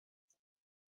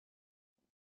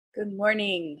Good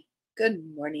morning. Good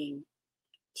morning.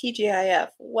 TGIF.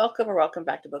 Welcome or welcome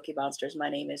back to Bookeemonsters. My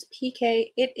name is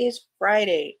PK. It is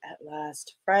Friday at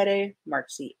last. Friday,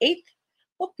 March the 8th.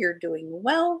 Hope you're doing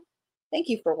well. Thank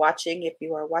you for watching. If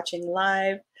you are watching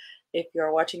live, if you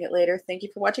are watching it later, thank you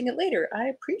for watching it later. I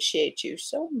appreciate you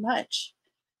so much.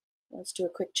 Let's do a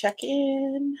quick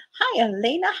check-in. Hi,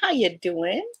 Elena. How you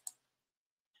doing?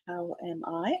 How am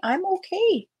I? I'm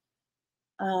okay.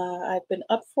 I've been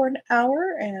up for an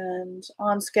hour and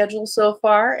on schedule so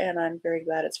far, and I'm very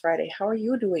glad it's Friday. How are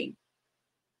you doing?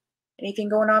 Anything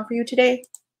going on for you today?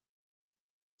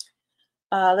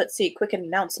 Let's see, quick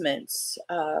announcements.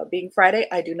 Being Friday,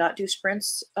 I do not do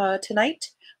sprints tonight.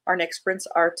 Our next sprints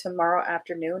are tomorrow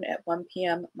afternoon at 1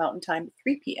 p.m. Mountain Time,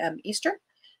 3 p.m. Eastern,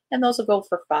 and those will go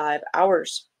for 5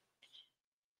 hours.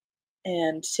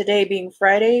 And today being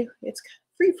Friday, it's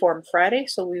Freeform Friday,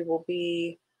 so we will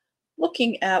be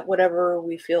looking at whatever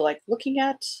we feel like looking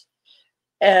at.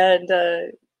 And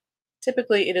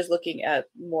typically it is looking at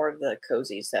more of the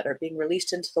cozies that are being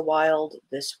released into the wild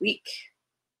this week.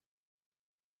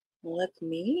 Let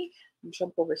me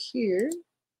jump over here.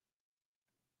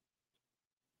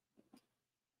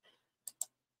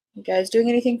 You guys doing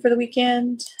anything for the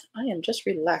weekend? I am just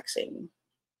relaxing.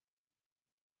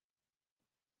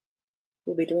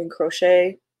 We'll be doing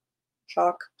crochet,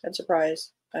 shock, and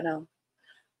surprise. I know.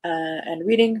 And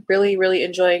reading, really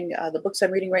enjoying the books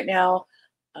I'm reading right now.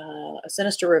 A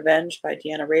Sinister Revenge by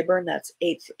Deanna Rayburn. That's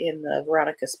 8th in the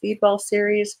Veronica Speedball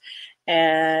series.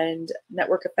 And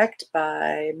Network Effect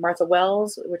by Martha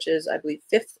Wells, which is, I believe,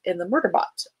 5th in the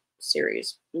Murderbot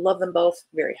series. Love them both.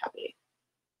 Very happy.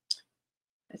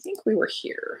 I think we were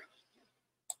here.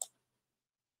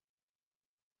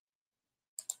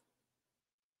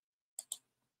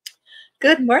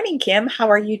 Good morning, Kim.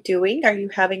 How are you doing? Are you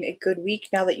having a good week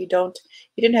now that you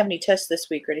didn't have any tests this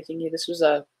week or anything? This was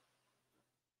a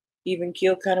even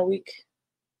keel kind of week.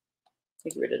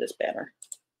 Get rid of this banner.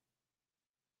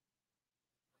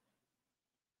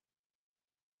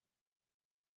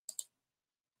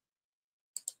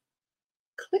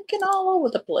 Clicking all over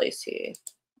the place here.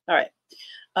 All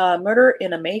right. Murder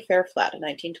in a Mayfair Flat, a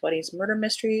 1920s murder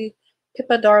mystery.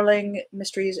 Pippa Darling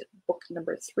Mysteries, book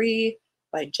number 3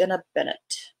 by Jenna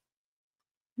Bennett.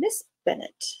 Miss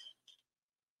Bennett.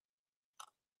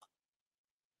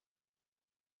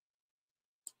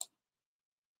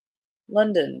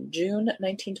 London, June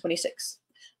 1926.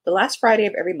 The last Friday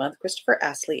of every month, Christopher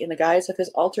Astley, in the guise of his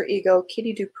alter ego,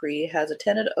 Kitty Dupree, has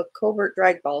attended a covert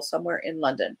drag ball somewhere in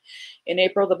London. In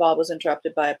April, the ball was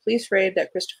interrupted by a police raid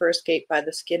that Christopher escaped by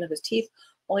the skin of his teeth,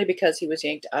 only because he was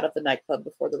yanked out of the nightclub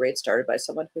before the raid started by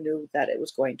someone who knew that it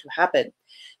was going to happen.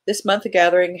 This month, the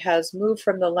gathering has moved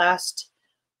from the last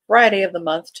Friday of the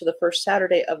month to the first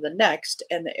Saturday of the next,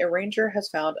 and the arranger has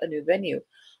found a new venue.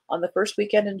 On the first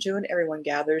weekend in June, everyone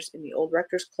gathers in the Old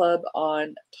Rector's Club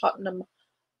on Tottenham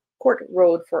Court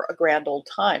Road for a grand old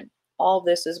time. All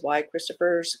this is why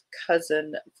Christopher's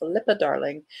cousin, Philippa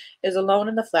Darling, is alone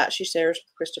in the flat she shares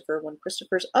with Christopher when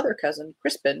Christopher's other cousin,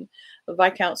 Crispin,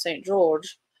 Viscount St.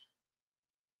 George,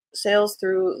 sails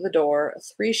through the door,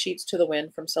 3 sheets to the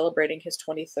wind from celebrating his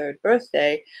 23rd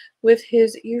birthday with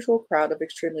his usual crowd of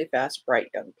extremely fast, bright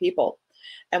young people.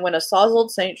 And when a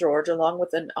sozzled St. George, along with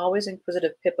an always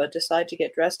inquisitive Pippa, decide to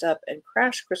get dressed up and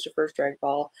crash Christopher's drag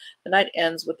ball, the night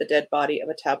ends with the dead body of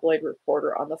a tabloid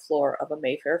reporter on the floor of a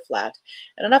Mayfair flat,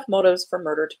 and enough motives for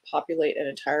murder to populate an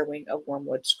entire wing of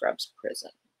Wormwood Scrubs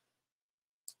prison.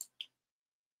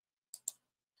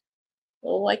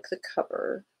 Like the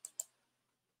cover.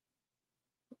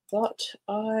 Thought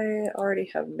I already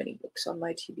have many books on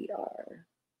my TBR.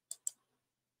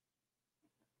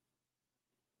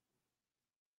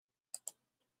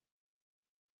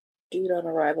 Dude on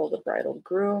Arrival, The Bridal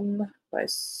Groom by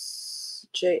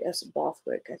J.S.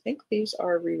 Bothwick. I think these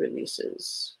are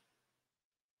re-releases.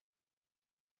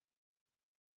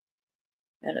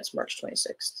 And it's March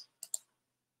 26th.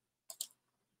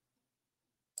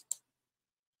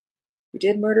 We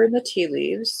did Murder in the Tea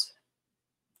Leaves.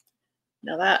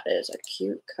 Now that is a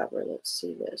cute cover. Let's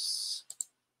see this.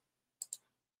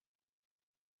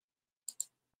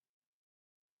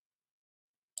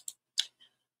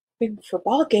 Big for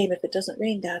ball game if it doesn't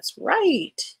rain. That's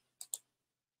right.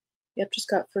 Yep, just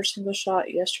got first single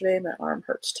shot yesterday. My arm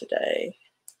hurts today.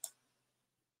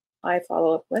 I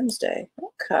follow up Wednesday.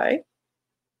 Okay.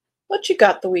 But you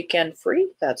got the weekend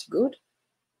free. That's good.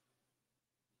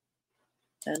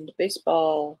 And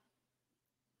baseball.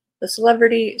 The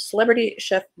Celebrity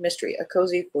Chef Mystery, a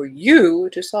cozy for you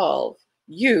to solve.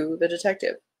 You, the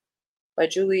detective, by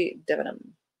Julie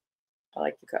Debenham. I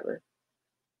like the cover.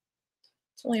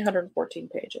 It's only 114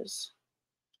 pages.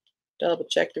 Double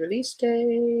check the release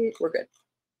date. We're good.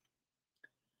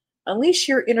 Unleash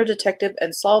your inner detective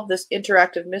and solve this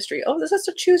interactive mystery. Oh, this is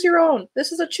a choose your own.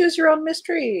 This is a choose your own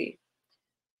mystery.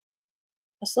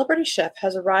 A celebrity chef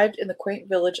has arrived in the quaint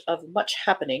village of Much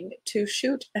Happening to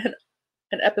shoot an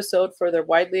episode for their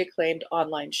widely acclaimed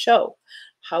online show.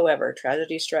 However,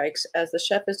 tragedy strikes as the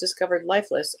chef is discovered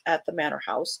lifeless at the manor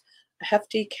house, a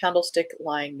hefty candlestick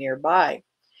lying nearby.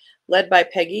 Led by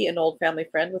Peggy, an old family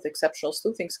friend with exceptional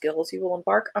sleuthing skills, you will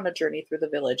embark on a journey through the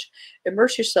village.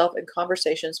 Immerse yourself in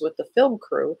conversations with the film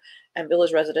crew and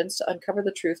village residents to uncover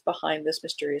the truth behind this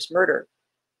mysterious murder.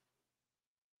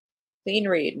 Clean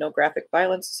read, no graphic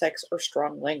violence, sex, or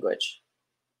strong language.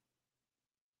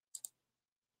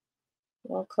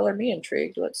 Well, color me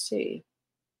intrigued. Let's see.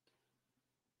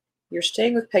 You're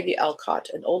staying with Peggy Alcott,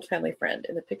 an old family friend,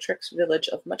 in the picturesque village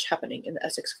of Much Happening in the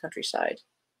Essex countryside.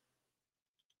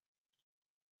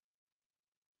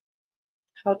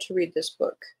 How to read this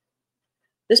book.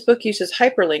 This book uses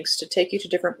hyperlinks to take you to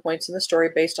different points in the story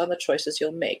based on the choices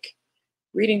you'll make.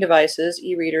 Reading devices,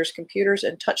 e-readers, computers,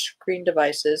 and touchscreen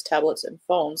devices, tablets, and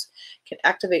phones can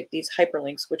activate these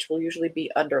hyperlinks, which will usually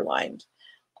be underlined.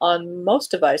 On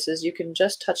most devices, you can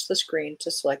just touch the screen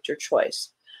to select your choice.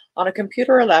 On a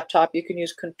computer or laptop, you can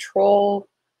use Control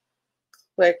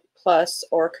click plus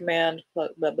or Command blah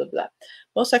blah blah.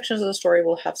 Most sections of the story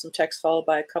will have some text followed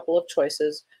by a couple of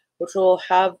choices, which will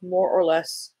have more or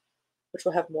less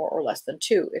than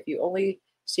two. If you only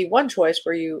see one choice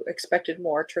where you expected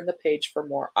more, turn the page for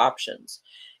more options.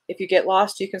 If you get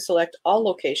lost, you can select all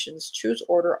locations, choose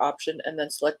order option, and then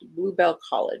select Bluebell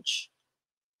Cottage.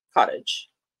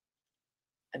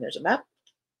 And there's a map.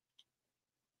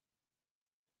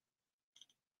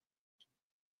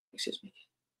 Excuse me.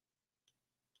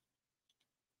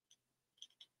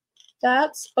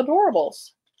 That's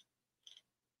adorables.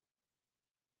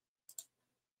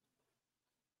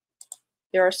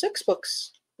 There are 6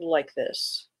 books like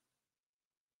this.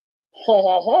 Ho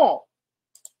ho ho!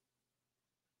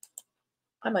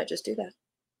 I might just do that.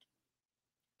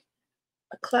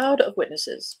 A Cloud of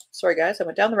Witnesses. Sorry guys, I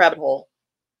went down the rabbit hole.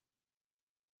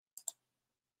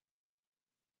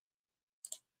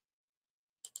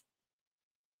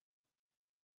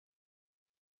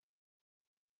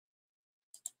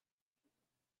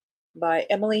 By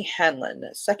Emily Hanlon,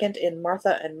 second in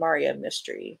Martha and Maria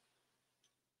mystery.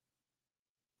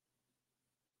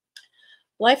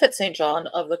 Life at St. John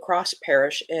of the Cross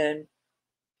Parish in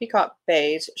Peacock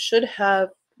Bays should have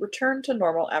returned to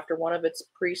normal after one of its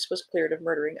priests was cleared of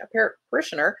murdering a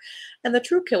parishioner and the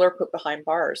true killer put behind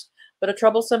bars. But a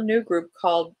troublesome new group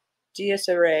called Dies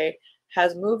Irae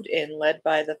has moved in, led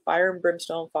by the fire and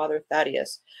brimstone Father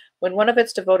Thaddeus. When one of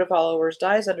its devoted followers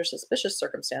dies under suspicious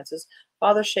circumstances,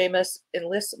 Father Seamus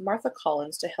enlists Martha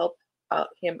Collins to help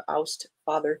him oust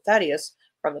Father Thaddeus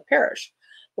from the parish.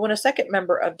 But when a second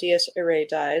member of Dies Irae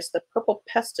dies, the purple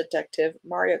pest detective,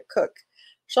 Maria Cook,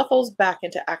 shuffles back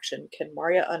into action. Can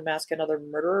Maria unmask another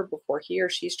murderer before he or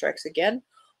she strikes again?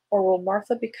 Or will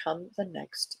Martha become the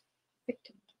next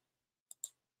victim?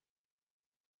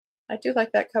 I do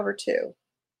like that cover too.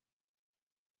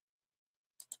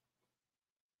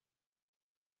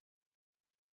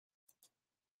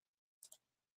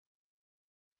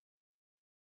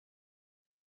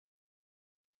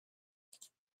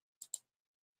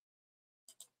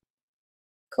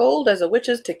 Cold as a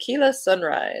Witch's Tequila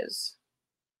Sunrise.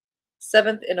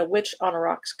 7th in a Witch on a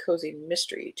Rock's Cozy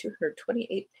Mystery.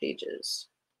 228 pages.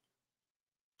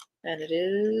 And it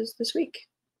is this week.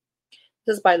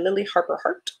 This is by Lily Harper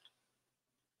Hart.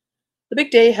 The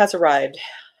big day has arrived.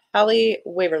 Hallie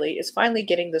Waverly is finally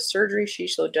getting the surgery she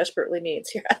so desperately needs.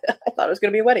 Here, I thought it was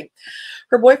going to be a wedding.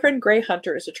 Her boyfriend, Gray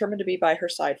Hunter, is determined to be by her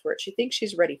side for it. She thinks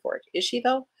she's ready for it. Is she,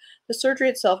 though? The surgery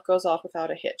itself goes off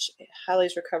without a hitch.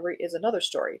 Hallie's recovery is another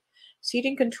story.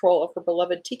 Ceding control of her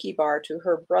beloved tiki bar to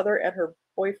her brother and her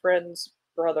boyfriend's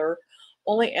brother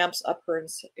only amps up her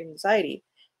anxiety.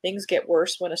 Things get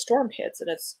worse when a storm hits, and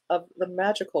it's of the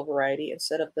magical variety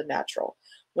instead of the natural.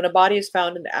 When a body is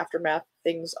found in the aftermath,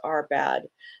 things are bad.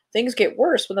 Things get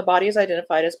worse when the body is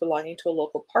identified as belonging to a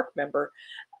local pack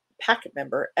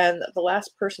member, and the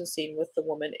last person seen with the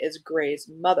woman is Gray's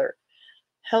mother.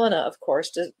 Helena, of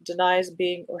course, denies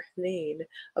being, or Helene,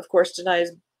 of course,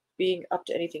 denies being up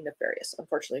to anything nefarious.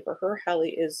 Unfortunately for her,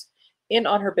 Hallie is in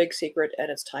on her big secret, and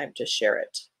it's time to share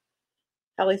it.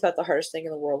 Hallie thought the hardest thing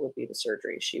in the world would be the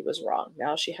surgery. She was wrong.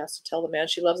 Now she has to tell the man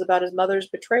she loves about his mother's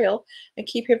betrayal and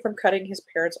keep him from cutting his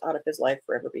parents out of his life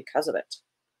forever because of it.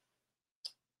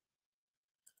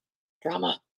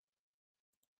 Drama.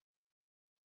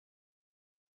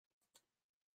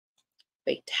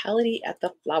 Fatality at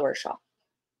the Flower Shop.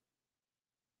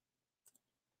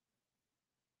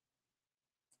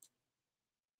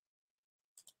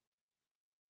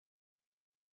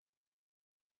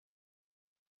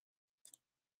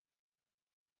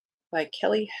 by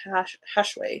Kelly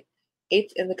Hashway,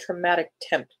 8th in the Traumatic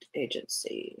Temp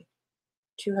Agency.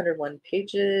 201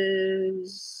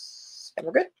 pages, and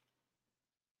we're good.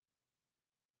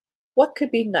 What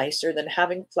could be nicer than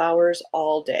having flowers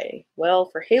all day? Well,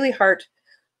 for Haley Hart,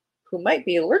 who might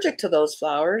be allergic to those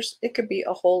flowers, it could be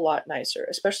a whole lot nicer,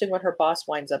 especially when her boss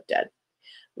winds up dead.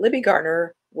 Libby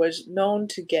Garner was known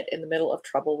to get in the middle of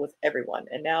trouble with everyone,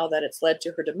 and now that it's led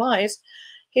to her demise,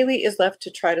 Haley is left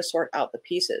to try to sort out the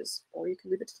pieces, or you could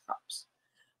leave it to the cops.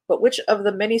 But which of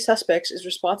the many suspects is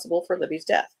responsible for Libby's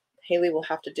death? Haley will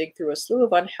have to dig through a slew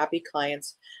of unhappy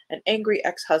clients, an angry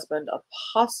ex-husband, a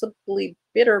possibly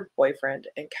bitter boyfriend,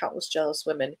 and countless jealous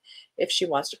women if she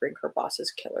wants to bring her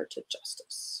boss's killer to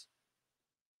justice.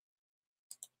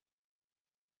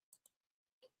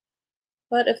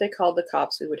 But if they called the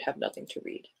cops, we would have nothing to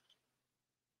read.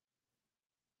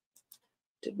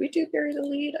 Did we do Bury the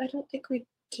Lead? I don't think we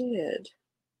did.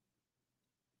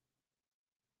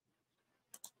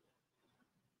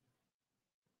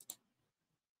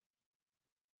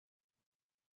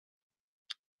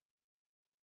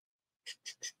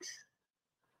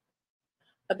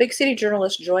 A big city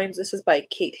journalist joins. This is by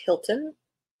Kate Hilton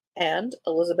and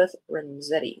Elizabeth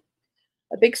Renzetti.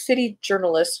 A big city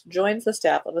journalist joins the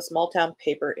staff of a small town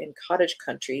paper in cottage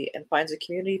country and finds a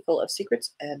community full of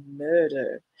secrets and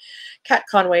murder. Kat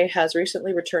Conway has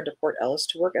recently returned to Port Ellis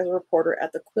to work as a reporter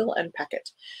at the Quill and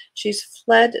Packet. She's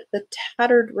fled the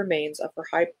tattered remains of her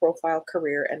high-profile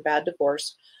career and bad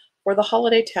divorce for the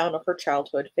holiday town of her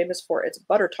childhood, famous for its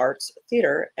butter tarts,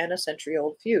 theater, and a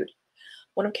century-old feud.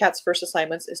 One of Kat's first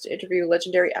assignments is to interview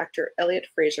legendary actor Elliot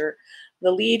Fraser,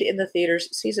 the lead in the theater's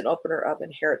season opener of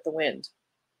Inherit the Wind.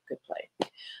 Good play.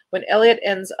 When Elliot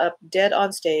ends up dead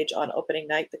on stage on opening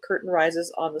night, the curtain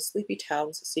rises on the sleepy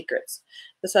town's secrets.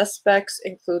 The suspects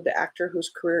include the actor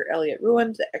whose career Elliot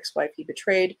ruined, the ex-wife he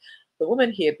betrayed, the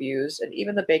woman he abused, and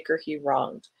even the baker he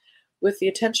wronged. With the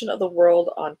attention of the world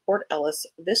on Port Ellis,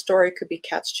 this story could be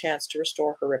Kat's chance to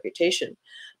restore her reputation.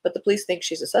 But the police think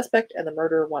she's a suspect, and the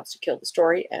murderer wants to kill the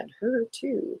story, and her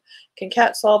too. Can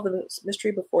Kat solve the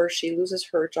mystery before she loses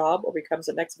her job or becomes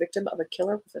the next victim of a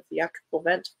killer with a theatrical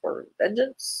vent for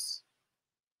vengeance?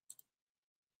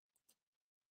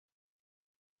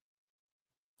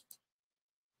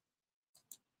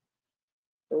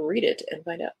 Read it and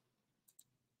find out.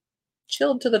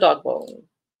 Chilled to the dog bone.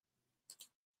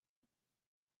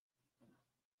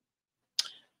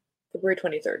 February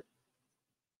 23rd.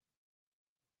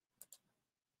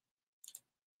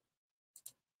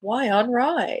 Why on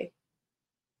Rye?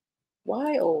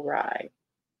 Why, oh Rye?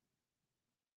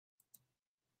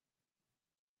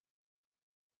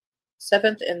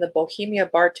 7th in the Bohemia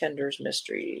Bartenders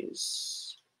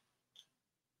Mysteries.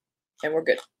 And we're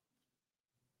good.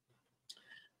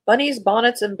 Bunnies,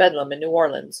 Bonnets, and Bedlam in New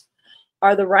Orleans.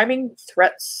 Are the rhyming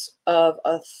threats of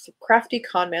a crafty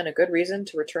conman a good reason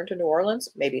to return to New Orleans?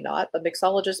 Maybe not, but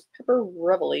mixologist Pepper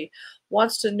Reveley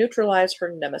wants to neutralize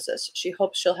her nemesis. She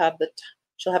hopes she'll have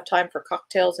time for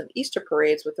cocktails and Easter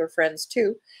parades with her friends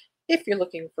too. If you're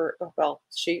looking for, oh, well,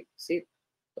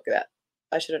 look at that.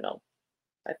 I should have known.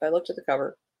 If I looked at the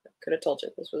cover, I could have told you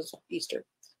this was Easter.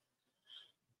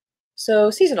 So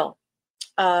seasonal,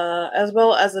 as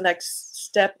well as the next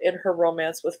step in her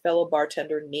romance with fellow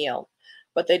bartender Neil.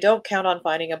 But they don't count on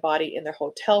finding a body in their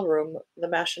hotel room. The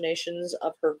machinations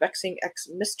of her vexing ex,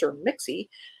 Mr. Mixie,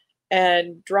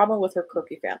 and drama with her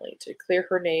quirky family. To clear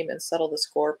her name and settle the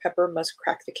score, Pepper must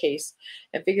crack the case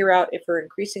and figure out if her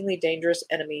increasingly dangerous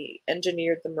enemy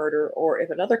engineered the murder or if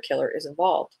another killer is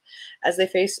involved. As they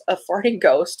face a farting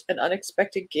ghost, an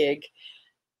unexpected gig,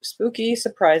 spooky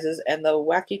surprises, and the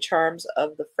wacky charms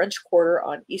of the French Quarter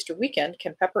on Easter weekend,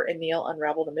 can Pepper and Neil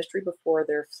unravel the mystery before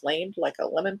they're flamed like a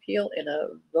lemon peel in a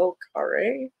veau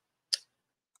carré?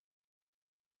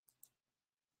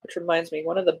 Which reminds me,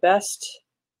 one of the best,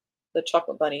 the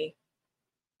Chocolate Bunny,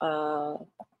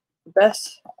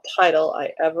 best title I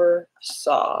ever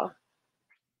saw,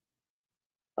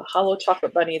 The Hollow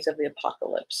Chocolate Bunnies of the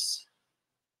Apocalypse.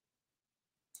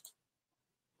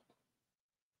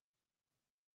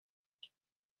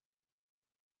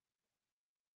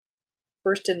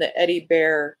 First in the Eddie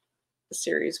Bear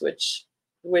series,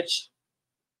 which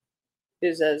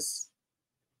is as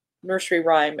nursery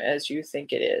rhyme as you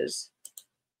think it is.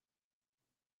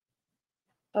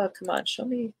 Oh, come on, show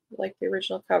me like the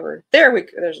original cover. There we go.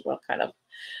 There's, well, kind of.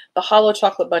 The Hollow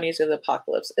Chocolate Bunnies of the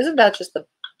Apocalypse. Isn't that just the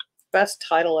best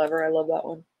title ever? I love that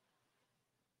one.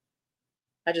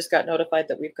 I just got notified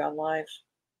that we've gone live.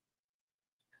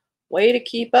 Way to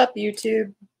keep up,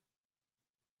 YouTube.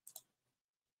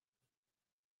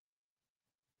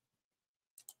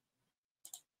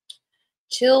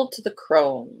 Chilled to the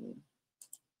Crone.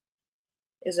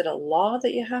 Is it a law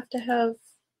that you have to have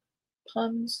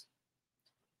puns?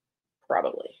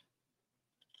 Probably.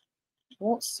 It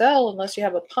won't sell unless you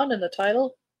have a pun in the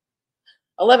title.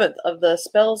 11th of the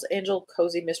Spells Angel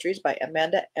Cozy Mysteries by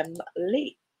Amanda M.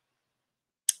 Lee.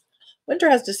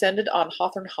 Winter has descended on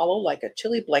Hawthorne Hollow like a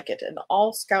chilly blanket, and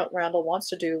all Scout Randall wants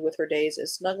to do with her days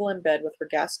is snuggle in bed with her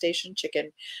gas station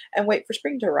chicken and wait for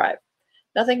spring to arrive.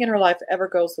 Nothing in her life ever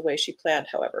goes the way she planned,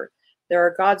 however. There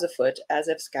are gods afoot, as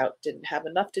if Scout didn't have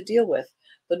enough to deal with.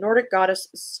 The Nordic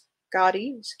goddess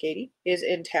Skadi, is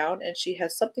in town, and she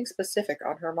has something specific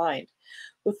on her mind.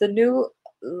 With the new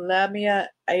Lamia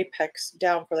Apex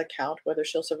down for the count, whether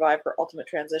she'll survive her ultimate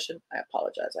transition, I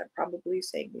apologize, I'm probably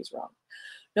saying these wrong.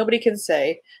 Nobody can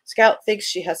say. Scout thinks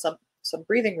she has some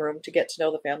breathing room to get to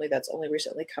know the family that's only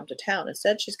recently come to town.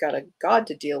 Instead, she's got a god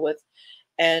to deal with,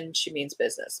 and she means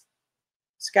business.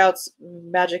 Scout's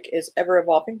magic is ever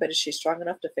evolving, but is she strong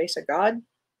enough to face a god?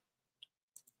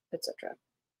 Etc.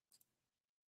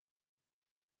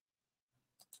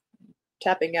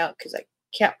 Tapping out because I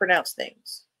can't pronounce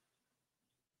things.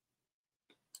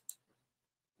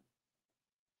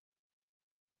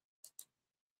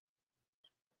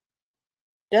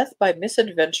 Death by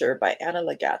Misadventure by Anna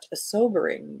Legat, a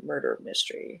sobering murder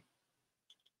mystery.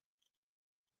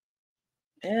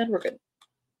 And we're good.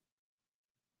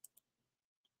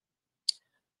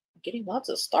 I'm getting lots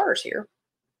of stars here.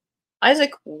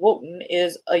 Isaac Wotton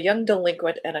is a young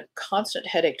delinquent and a constant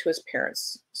headache to his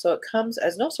parents, so it comes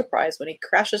as no surprise when he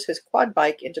crashes his quad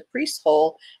bike into Priest's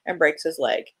Hole and breaks his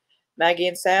leg. Maggie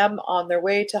and Sam, on their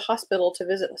way to hospital to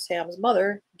visit Sam's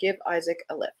mother, give Isaac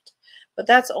a lift. But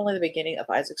that's only the beginning of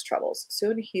Isaac's troubles.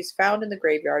 Soon he's found in the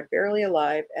graveyard, barely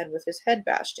alive and with his head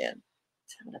bashed in.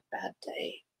 He's having a bad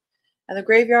day. And the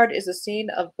graveyard is a scene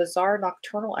of bizarre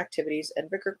nocturnal activities, and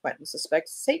Vicar Quentin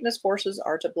suspects Satanist forces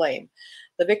are to blame.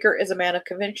 The vicar is a man of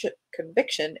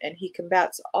conviction, and he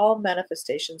combats all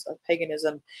manifestations of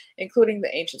paganism, including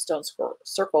the ancient stone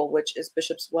circle, which is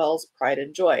Bishop Wells' pride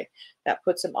and joy. That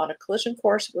puts him on a collision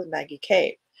course with Maggie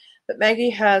Kay. But Maggie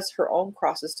has her own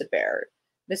crosses to bear.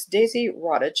 Miss Daisy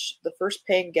Rodich, the first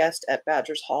paying guest at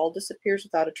Badger's Hall, disappears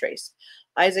without a trace.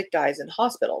 Isaac dies in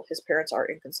hospital. His parents are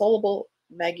inconsolable.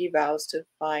 Maggie vows to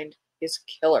find his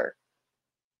killer.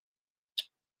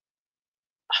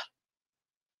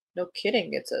 No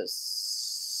kidding, it's a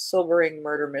sobering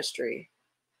murder mystery.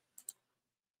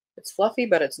 It's fluffy,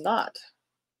 but it's not.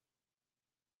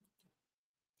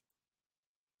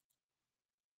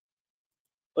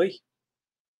 Oy.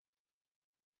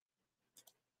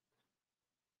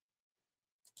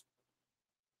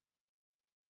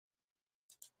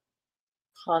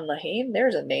 Han Lahane,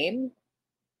 there's a name.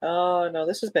 Oh no,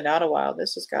 this has been out a while.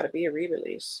 This has got to be a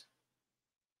re-release.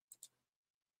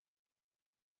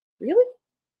 Really?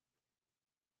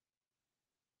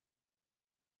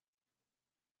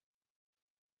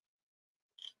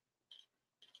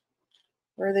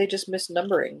 Or are they just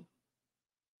misnumbering?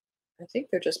 I think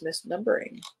they're just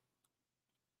misnumbering.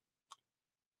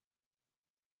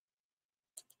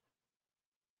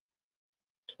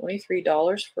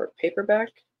 $23 for a paperback?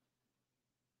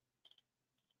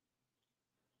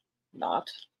 Not.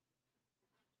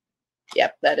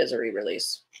 Yep, that is a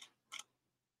re-release.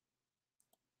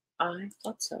 I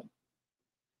thought so.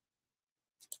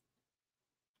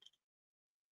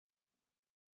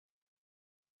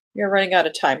 We are running out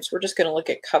of time, so we're just going to look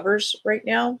at covers right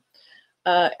now.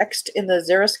 Ext in the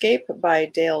Xeriscape by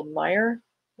Dale Meyer.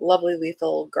 Lovely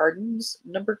Lethal Gardens,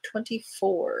 number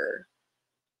 24.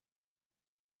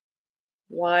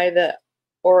 Why the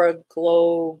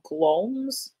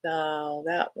Oraglomes? No,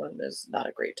 that one is not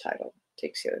a great title.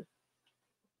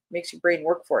 Makes your brain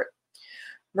work for it.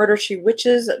 Murder She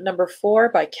Witches, number 4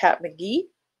 by Kat McGee.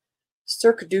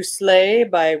 Cirque du Soleil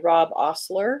by Rob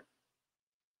Osler.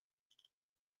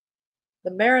 The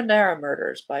Marinara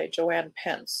Murders by Joanne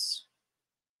Pence.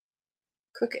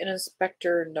 Cook and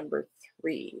Inspector number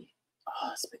 3.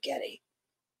 Oh, spaghetti.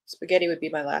 Spaghetti would be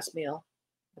my last meal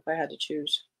if I had to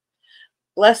choose.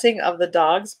 Blessing of the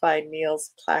Dogs by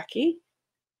Niels Plackey.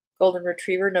 Golden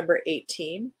Retriever number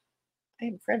 18. I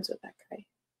am friends with that guy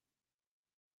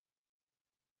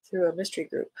through a mystery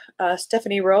group.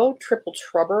 Stephanie Rowe, Triple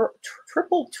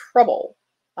Trouble.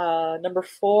 Number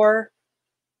 4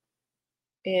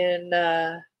 in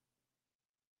it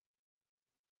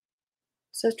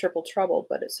says Triple Trouble,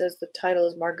 but it says the title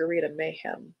is Margarita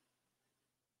Mayhem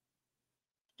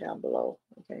down below.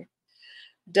 Okay.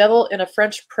 Devil in a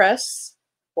French Press,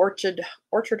 Orchard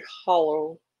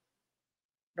Hollow,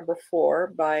 number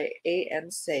 4 by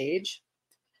A.N. Sage.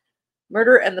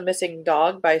 Murder and the Missing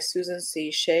Dog by Susan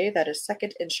C. Shea. That is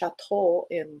second in Chateau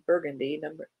in Burgundy.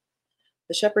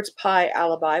 The Shepherd's Pie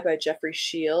Alibi by Jeffrey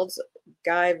Shields,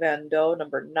 Guy Van Doe,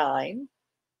 number 9.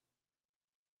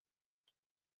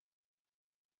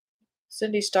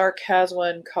 Cindy Stark has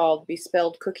one called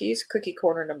Bespelled Cookies, Cookie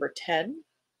Corner, number 10.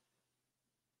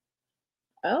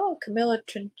 Oh, Camilla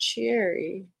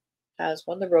Trinchieri has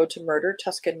one, The Road to Murder,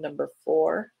 Tuscan, number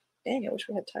 4. Dang, I wish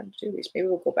we had time to do these. Maybe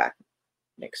we'll go back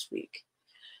next week.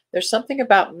 There's Something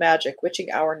About Magic,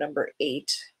 Witching Hour, number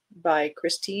 8 by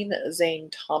Christine Zane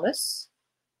Thomas.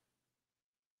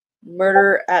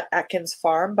 Murder at Atkins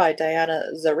Farm by Diana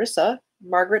Zarissa,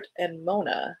 Margaret and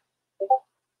Mona.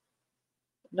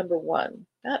 Number 1.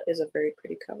 That is a very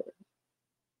pretty cover.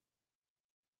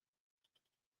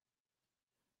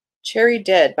 Cherry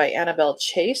Dead by Annabelle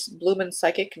Chase, Bloomin'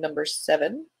 Psychic, number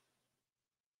 7.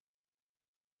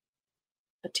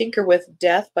 A Tinker with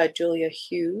Death by Julia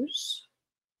Hughes.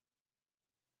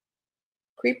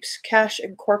 Creeps, Cash,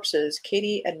 and Corpses,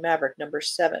 Katie and Maverick, number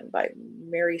 7 by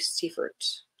Mary Seifert.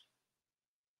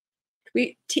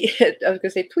 I was going to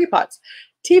say Tweepots.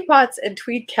 Teapots and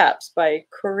Tweed Caps by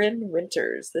Corinne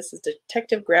Winters. This is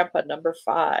Detective Grandpa, number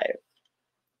 5.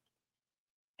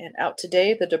 And out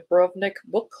today, the Dubrovnik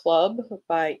Book Club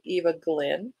by Eva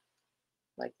Glynn.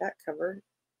 Like that cover.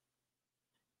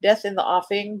 Death in the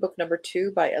Offing, book number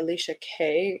 2 by Alicia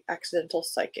Kay, Accidental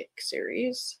Psychic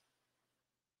series.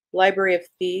 Library of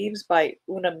Thieves by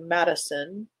Una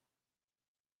Madison.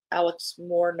 Alex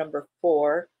Moore, number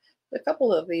 4. A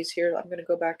couple of these here I'm going to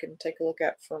go back and take a look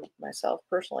at for myself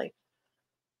personally.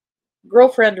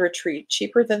 Girlfriend Retreat,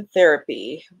 Cheaper Than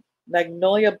Therapy.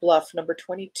 Magnolia Bluff, number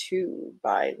 22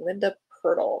 by Linda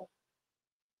Pirtle.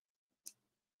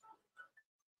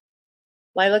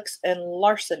 Lilacs and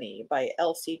Larceny by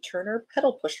Elsie Turner.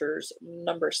 Pedal Pushers,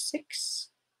 number 6.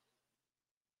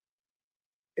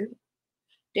 Ooh.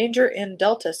 Danger in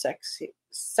Delta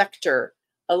Sector.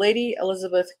 A Lady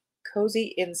Elizabeth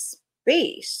Cozy in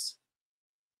Space,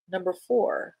 number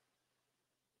 4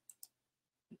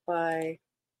 by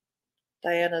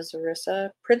Diana Zarissa.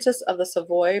 Princess of the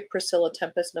Savoy, Priscilla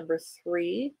Tempest, number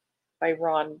 3 by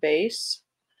Ron Bass.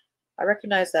 I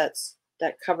recognize that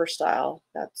cover style.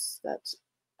 That's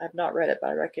I've not read it, but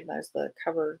I recognize the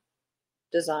cover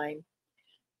design.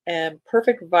 And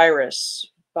Perfect Virus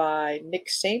by Nick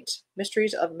Saint,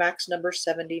 Mysteries of Max, number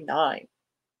 79.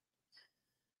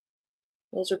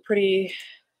 Those are pretty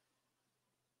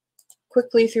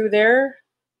quickly through there,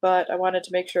 but I wanted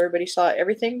to make sure everybody saw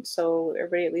everything, so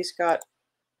everybody at least got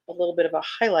a little bit of a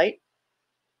highlight.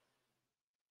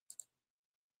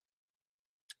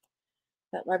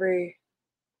 That library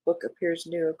book appears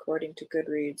new according to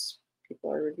Goodreads.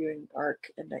 People are reviewing ARC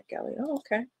and NetGalley. Oh,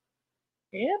 okay.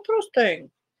 Interesting.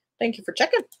 Thank you for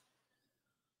checking.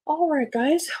 All right,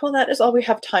 guys. Well, that is all we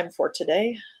have time for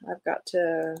today. I've got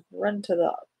to run to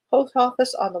the post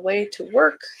office on the way to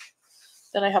work.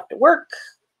 Then I have to work.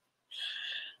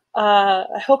 I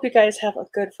hope you guys have a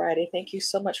good Friday. Thank you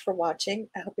so much for watching.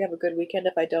 I hope you have a good weekend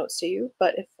if I don't see you.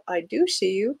 But if I do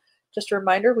see you, just a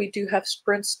reminder, we do have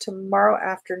sprints tomorrow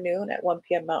afternoon at 1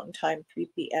 p.m. Mountain Time, 3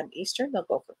 p.m. Eastern. They'll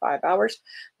go for 5 hours.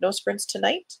 No sprints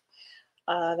tonight.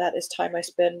 That is time I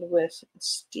spend with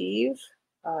Steve.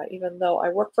 Even though I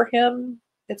work for him,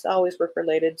 it's always work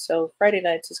related. So Friday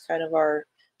nights is kind of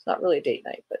it's not really a date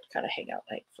night, but kind of hangout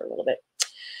night for a little bit.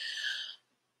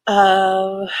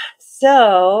 Other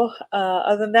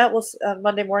than that,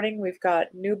 Monday morning, we've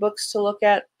got new books to look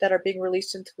at that are being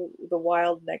released into the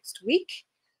wild next week,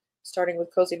 starting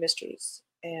with Cozy Mysteries.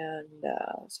 And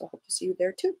so I hope to see you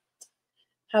there too.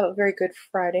 Have a very good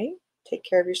Friday. Take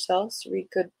care of yourselves. Read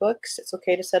good books. It's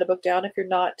okay to set a book down if you're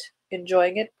not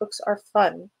enjoying it. Books are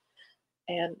fun.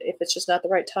 And if it's just not the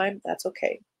right time, that's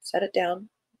okay. Set it down.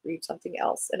 Read something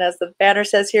else. And as the banner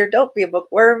says here, don't be a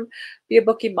bookworm, be a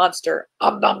bookie monster.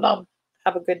 Nom nom nom.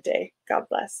 Have a good day. God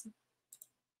bless.